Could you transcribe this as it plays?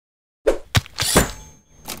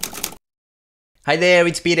Hi there,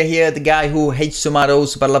 it's Peter here, the guy who hates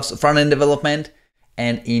tomatoes but loves front-end development.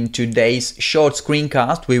 And in today's short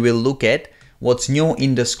screencast, we will look at what's new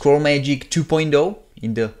in the ScrollMagic 2.0,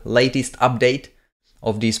 in the latest update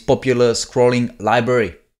of this popular scrolling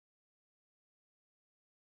library.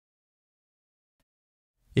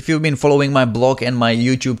 If you've been following my blog and my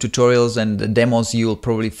YouTube tutorials and demos, you're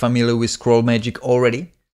probably familiar with ScrollMagic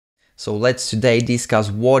already. So let's today discuss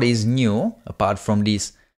what is new apart from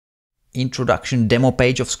this introduction demo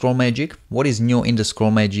page of ScrollMagic. What is new in the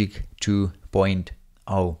ScrollMagic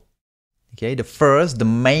 2.0? Okay, the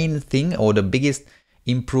main thing or the biggest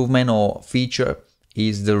improvement or feature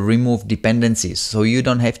is the remove dependencies. So you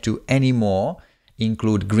don't have to anymore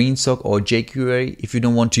include GreenSock or jQuery. If you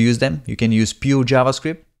don't want to use them, you can use pure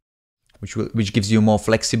JavaScript, which gives you more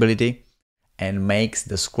flexibility and makes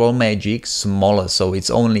the ScrollMagic smaller. So it's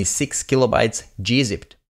only 6 kilobytes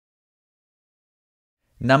gzipped.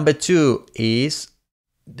 Number 2 is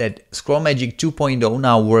that ScrollMagic 2.0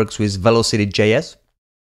 now works with velocity.js.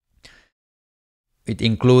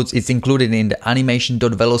 It's included in the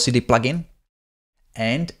animation.velocity plugin,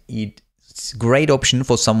 and it's a great option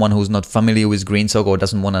for someone who's not familiar with GreenSock or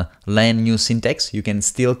doesn't want to learn new syntax. You can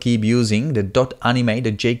still keep using the .animate,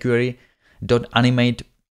 the jQuery .animate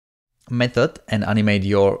method, and animate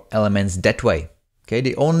your elements that way. Okay,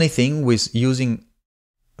 the only thing with using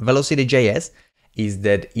velocity.js is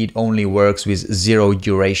that it only works with 0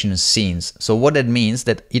 duration scenes. So what that means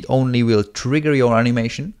that it only will trigger your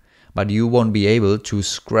animation, but you won't be able to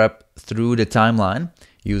scrap through the timeline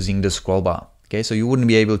using the scroll bar. Okay, so you wouldn't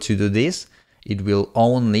be able to do this. It will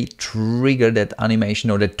only trigger that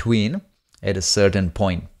animation or that tween at a certain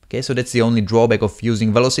point. Okay, so that's the only drawback of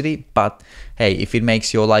using velocity, but hey, if it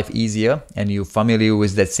makes your life easier and you're familiar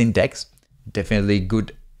with that syntax, definitely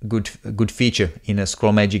good feature in a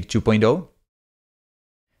ScrollMagic 2.0.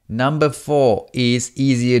 Number 4 is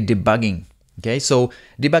easier debugging. Okay, so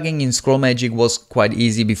debugging in ScrollMagic was quite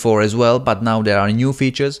easy before as well, but now there are new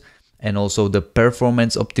features, and also the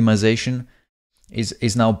performance optimization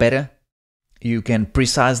is now better. You can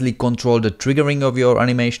precisely control the triggering of your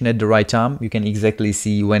animation at the right time. You can exactly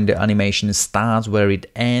see when the animation starts, where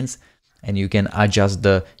it ends, and you can adjust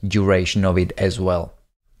the duration of it as well.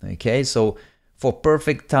 Okay, so for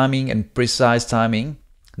perfect timing and precise timing,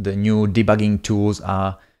 the new debugging tools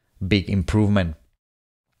are big improvement.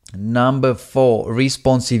 Number 4,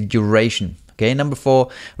 responsive duration. Okay, number 4,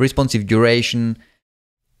 responsive duration.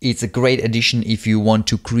 It's a great addition if you want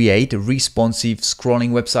to create responsive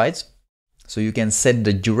scrolling websites. So you can set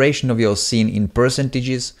the duration of your scene in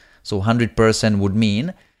percentages. So 100% would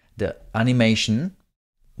mean the animation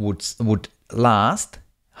would last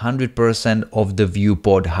 100% of the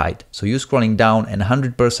viewport height. So you're scrolling down and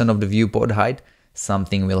 100% of the viewport height,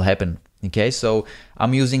 something will happen. Okay, so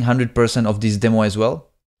I'm using 100% of this demo as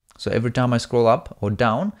well. So every time I scroll up or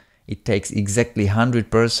down, it takes exactly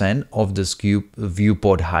 100% of the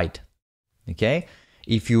viewport height. Okay,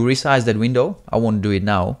 if you resize that window, I won't do it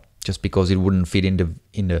now just because it wouldn't fit in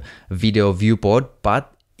the video viewport,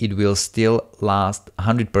 but it will still last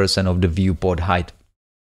 100% of the viewport height.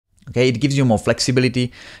 Okay, it gives you more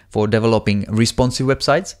flexibility for developing responsive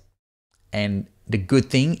websites, and the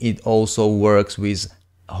good thing, it also works with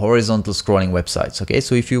horizontal scrolling websites. Okay,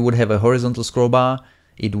 so if you would have a horizontal scroll bar,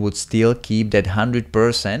 it would still keep that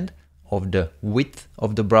 100% of the width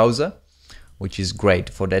of the browser, which is great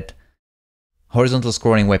for that horizontal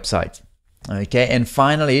scrolling website. Okay, and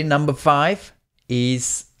finally, number 5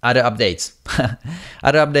 is other updates.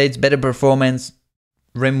 Other updates, better performance,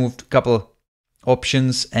 removed a couple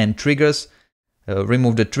options and triggers,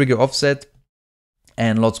 removed the trigger offset,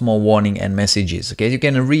 and lots more warning and messages. Okay, you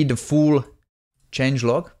can read the full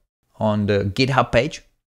changelog on the GitHub page,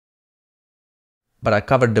 but I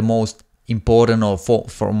covered the most important, or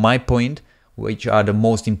from my point, which are the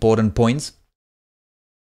most important points.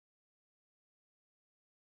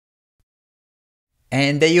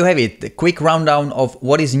 And there you have it, the quick rundown of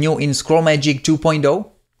what is new in ScrollMagic 2.0.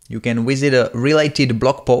 You can visit a related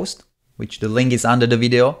blog post, which the link is under the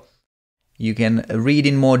video. You can read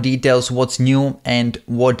in more details what's new and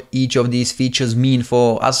what each of these features mean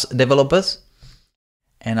for us developers.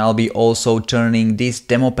 And I'll be also turning this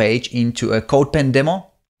demo page into a CodePen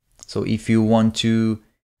demo. So if you want to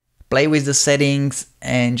play with the settings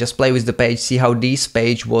and just play with the page, see how this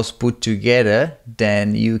page was put together,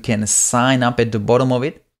 then you can sign up at the bottom of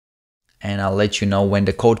it, and I'll let you know when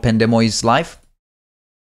the CodePen demo is live.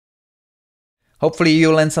 Hopefully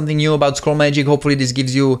you learned something new about ScrollMagic. Hopefully this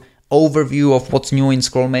gives you overview of what's new in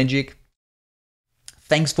ScrollMagic.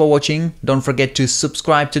 Thanks for watching. Don't forget to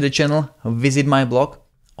subscribe to the channel, visit my blog,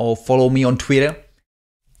 or follow me on Twitter.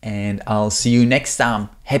 and I'll see you next time.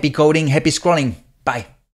 Happy coding, happy scrolling. Bye.